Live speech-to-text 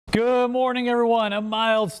Good morning, everyone. A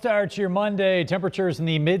mild start to your Monday. Temperatures in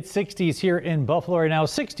the mid 60s here in Buffalo right now.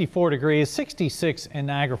 64 degrees, 66 in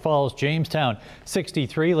Niagara Falls, Jamestown,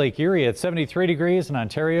 63, Lake Erie at 73 degrees, and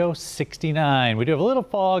Ontario 69. We do have a little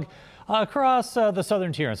fog across the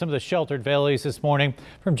southern tier and some of the sheltered valleys this morning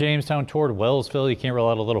from Jamestown toward Wellsville. You can't rule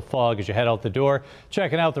out a little fog as you head out the door.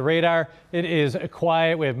 Checking out the radar, it is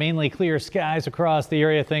quiet. We have mainly clear skies across the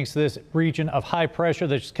area thanks to this region of high pressure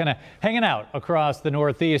that's just kind of hanging out across the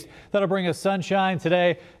northeast. That'll bring us sunshine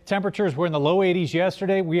today. Temperatures were in the low 80s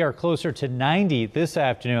yesterday. We are closer to 90 this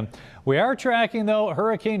afternoon. We are tracking, though,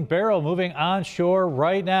 Hurricane Beryl moving onshore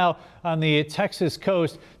right now on the Texas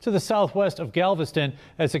coast to the southwest of Galveston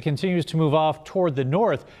as it continues to move off toward the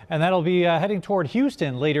north, and that'll be heading toward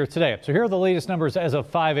Houston later today. So here are the latest numbers as of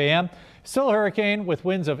 5 a.m. Still a hurricane with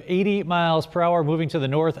winds of 80 miles per hour moving to the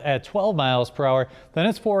north at 12 miles per hour. Then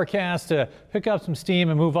it's forecast to pick up some steam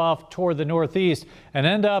and move off toward the northeast and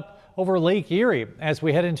end up over Lake Erie as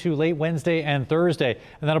we head into late Wednesday and Thursday.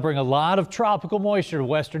 And that'll bring a lot of tropical moisture to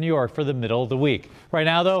western New York for the middle of the week. Right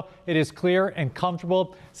now, though, it is clear and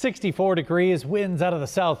comfortable. 64 degrees, winds out of the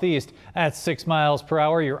southeast at 6 miles per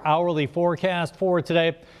hour. Your hourly forecast for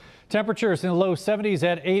today. Temperatures in the low 70s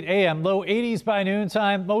at 8 a.m., low 80s by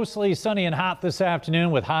noontime, mostly sunny and hot this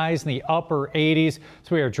afternoon with highs in the upper 80s.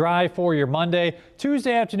 So we are dry for your Monday.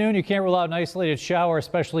 Tuesday afternoon, you can't rule out an isolated shower,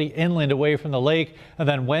 especially inland away from the lake. And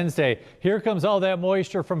then Wednesday, here comes all that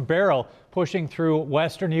moisture from Beryl pushing through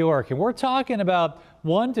western New York. And we're talking about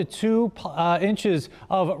 1 to 2 inches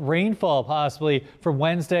of rainfall possibly from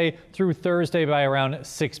Wednesday through Thursday by around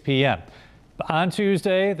 6 p.m. On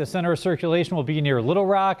Tuesday, the center of circulation will be near Little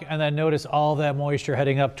Rock, and then notice all that moisture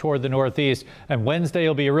heading up toward the northeast. And Wednesday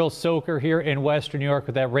will be a real soaker here in western New York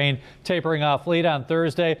with that rain tapering off late on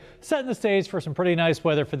Thursday, setting the stage for some pretty nice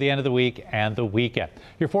weather for the end of the week and the weekend.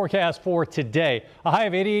 Your forecast for today, a high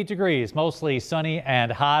of 88 degrees, mostly sunny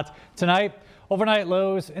and hot. Tonight, overnight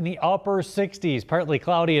lows in the upper 60s, partly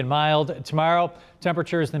cloudy and mild. Tomorrow,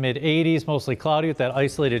 temperatures in the mid 80s, mostly cloudy with that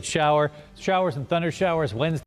isolated showers and thunder showers Wednesday.